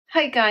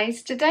Hi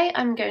guys, today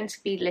I'm going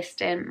to be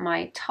listing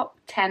my top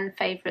 10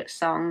 favourite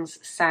songs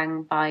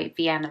sang by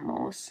The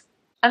Animals.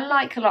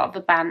 Unlike a lot of the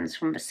bands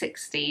from the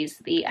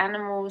 60s, The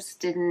Animals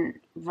didn't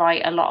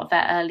write a lot of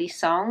their early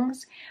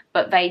songs,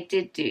 but they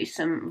did do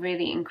some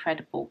really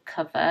incredible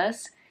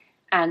covers.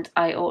 And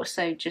I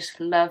also just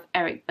love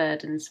Eric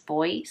Burdon's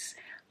voice.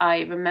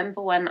 I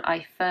remember when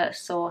I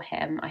first saw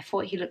him, I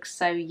thought he looked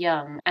so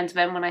young, and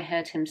then when I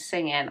heard him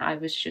singing, I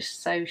was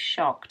just so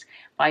shocked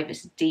by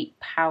this deep,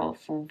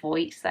 powerful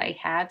voice that he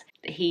had.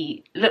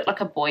 He looked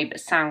like a boy but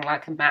sounded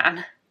like a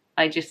man.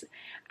 I just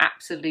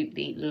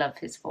absolutely love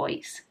his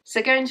voice.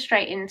 So going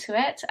straight into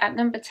it, at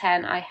number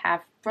 10 I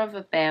have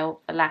Brother Bill,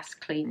 The Last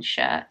Clean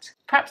Shirt.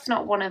 Perhaps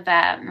not one of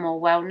their more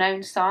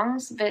well-known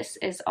songs. This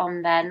is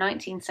on their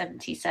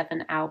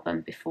 1977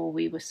 album, Before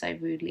We Were So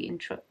Rudely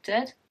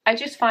Interrupted. I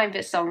just find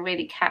this song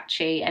really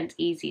catchy and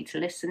easy to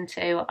listen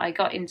to. I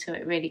got into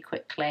it really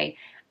quickly,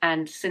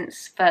 and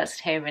since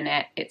first hearing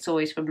it, it's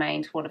always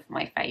remained one of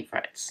my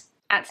favourites.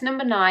 At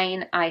number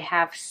 9 I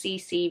have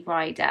CC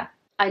Rider.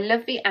 I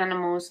love the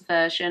Animals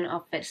version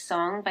of this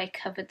song. They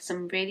covered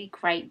some really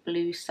great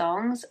blues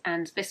songs,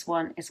 and this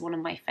one is one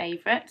of my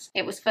favourites.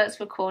 It was first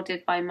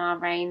recorded by Ma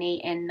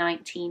Rainey in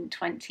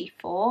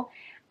 1924,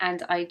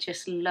 and I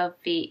just love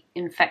the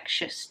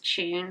infectious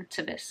tune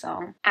to this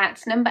song.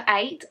 At number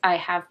 8 I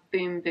have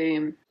Boom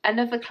Boom,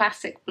 another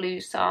classic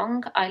blues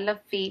song. I love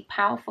the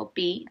powerful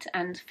beat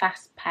and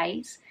fast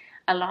pace,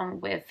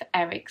 along with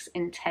Eric's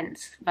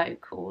intense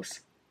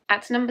vocals.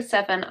 At number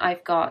 7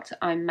 I've got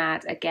I'm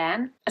Mad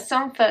Again, a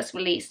song first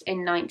released in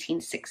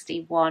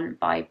 1961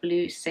 by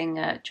blues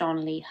singer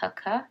John Lee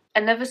Hooker.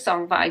 Another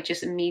song that I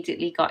just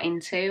immediately got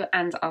into,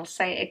 and I'll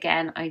say it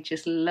again, I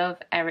just love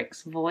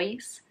Eric's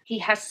voice. He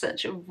has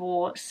such a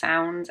raw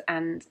sound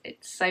and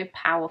it's so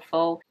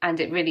powerful, and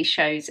it really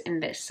shows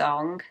in this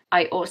song.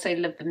 I also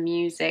love the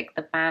music,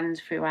 the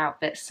band throughout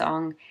this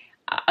song.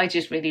 I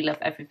just really love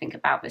everything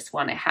about this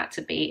one. It had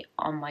to be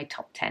on my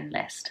top 10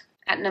 list.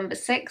 At number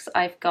 6,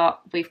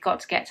 We've Got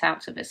to Get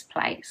Out of This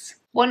Place.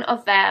 One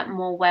of their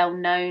more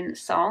well-known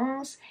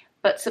songs,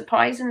 but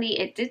surprisingly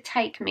it did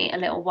take me a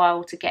little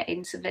while to get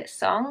into this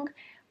song,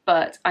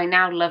 but I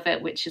now love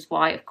it, which is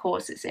why, of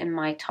course, it's in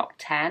my top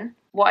 10.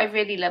 What I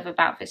really love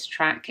about this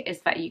track is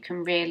that you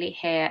can really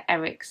hear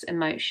Eric's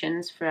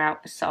emotions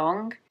throughout the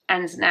song,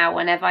 and now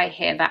whenever I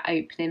hear that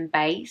opening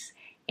bass,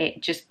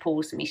 it just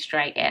pulls me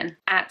straight in.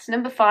 At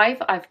number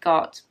 5, I've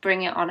got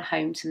Bring It On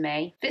Home to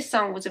Me. This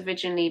song was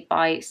originally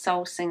by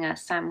soul singer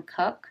Sam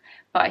Cooke,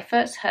 but I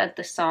first heard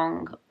the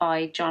song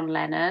by John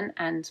Lennon,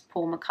 and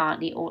Paul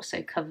McCartney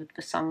also covered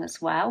the song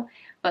as well.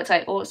 But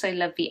I also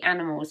love the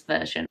Animals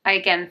version. I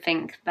again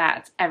think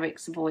that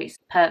Eric's voice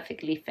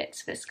perfectly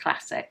fits this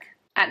classic.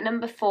 At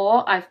number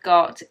 4, I've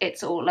got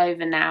It's All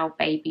Over Now,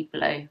 Baby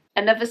Blue.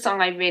 Another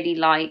song I really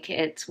like.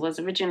 It was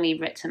originally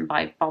written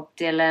by Bob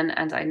Dylan,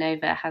 and I know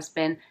there has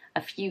been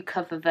a few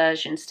cover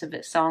versions to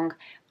this song,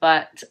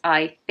 but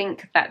I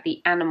think that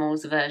the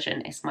Animals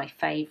version is my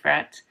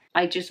favourite.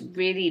 I just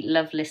really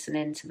love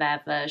listening to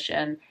their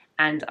version,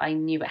 and I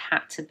knew it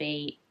had to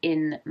be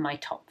in my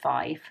top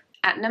 5.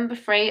 At number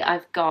 3,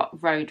 I've got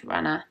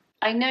Roadrunner.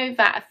 I know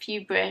that a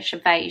few British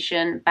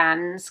invasion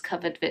bands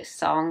covered this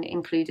song,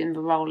 including the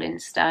Rolling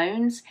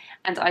Stones,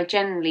 and I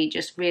generally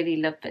just really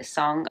love this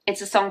song. It's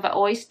a song that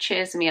always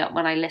cheers me up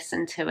when I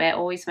listen to it,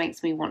 always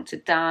makes me want to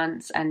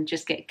dance and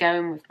just get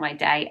going with my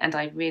day, and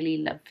I really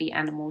love the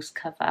Animals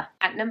cover.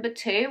 At number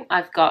 2,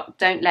 I've got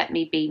Don't Let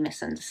Me Be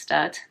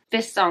Misunderstood.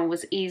 This song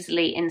was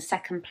easily in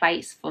second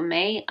place for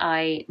me.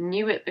 I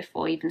knew it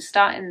before even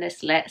starting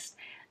this list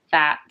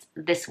that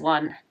this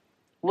one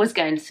was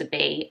going to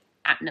be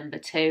at number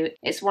 2.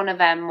 It's one of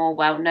their more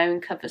well-known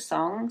cover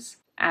songs,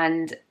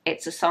 and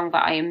it's a song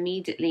that I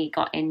immediately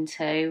got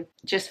into.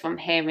 Just from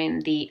hearing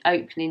the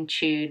opening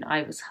tune,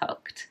 I was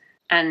hooked,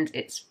 and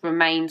it's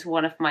remained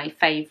one of my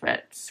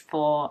favourites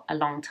for a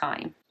long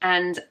time.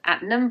 And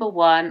at number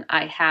 1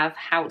 I have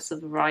House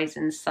of the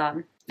Rising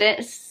Sun.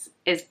 This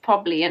is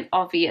probably an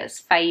obvious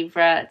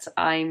favourite.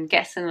 I'm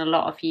guessing a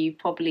lot of you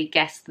probably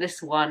guessed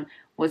this one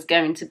was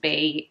going to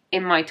be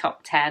in my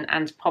top 10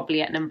 and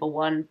probably at number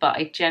 1, but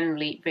I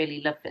generally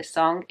really love this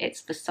song.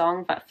 It's the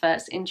song that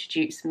first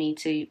introduced me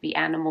to the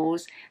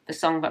Animals, the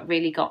song that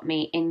really got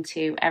me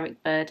into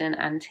Eric Burdon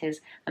and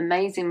his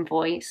amazing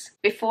voice.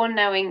 Before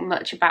knowing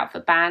much about the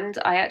band,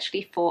 I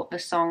actually thought the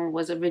song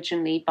was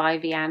originally by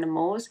the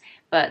Animals,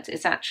 but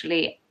it's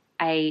actually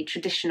a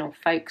traditional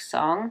folk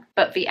song,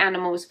 but the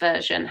Animals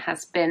version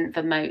has been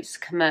the most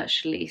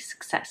commercially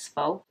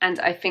successful, and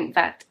I think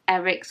that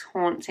Eric's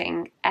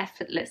haunting,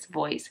 effortless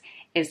voice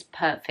is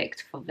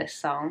perfect for this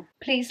song.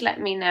 Please let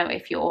me know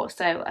if you're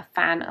also a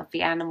fan of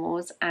the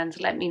Animals, and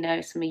let me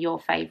know some of your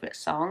favourite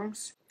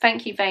songs.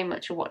 Thank you very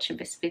much for watching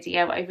this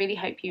video. I really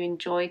hope you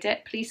enjoyed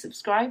it. Please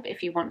subscribe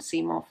if you want to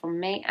see more from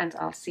me, and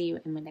I'll see you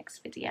in my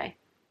next video.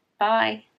 Bye!